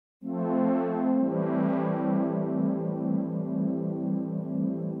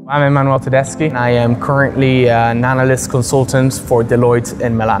I'm Emanuele Tedeschi. I am currently an analyst consultant for Deloitte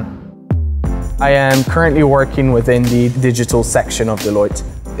in Milan. I am currently working within the digital section of Deloitte.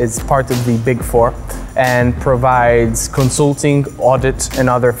 It's part of the Big Four and provides consulting, audit and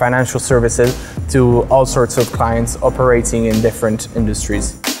other financial services to all sorts of clients operating in different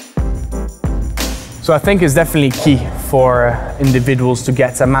industries. So I think it's definitely key for individuals to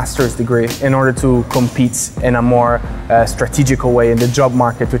get a master's degree in order to compete in a more strategical way in the job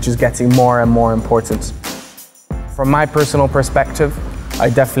market, which is getting more and more important. From my personal perspective,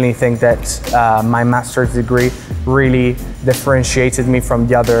 I definitely think that my master's degree really differentiated me from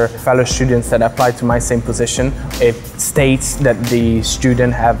the other fellow students that applied to my same position. It states that the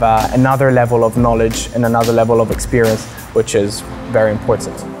student have another level of knowledge and another level of experience, which is very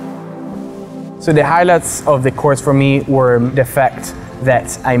important. So the highlights of the course for me were the fact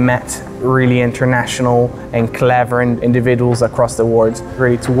that I met really international and clever individuals across the world,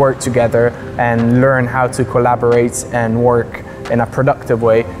 really to work together and learn how to collaborate and work in a productive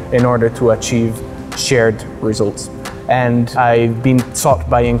way in order to achieve shared results. And I've been taught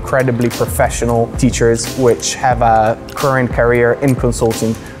by incredibly professional teachers which have a current career in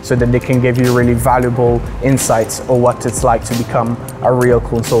consulting so that they can give you really valuable insights on what it's like to become a real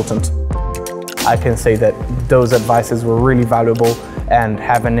consultant. I can say that those advices were really valuable and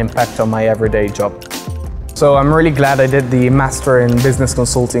have an impact on my everyday job. So I'm really glad I did the Master in Business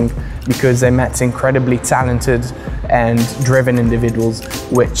Consulting because I met incredibly talented and driven individuals,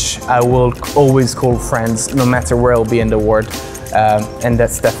 which I will always call friends no matter where I'll be in the world. And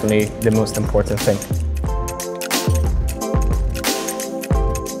that's definitely the most important thing.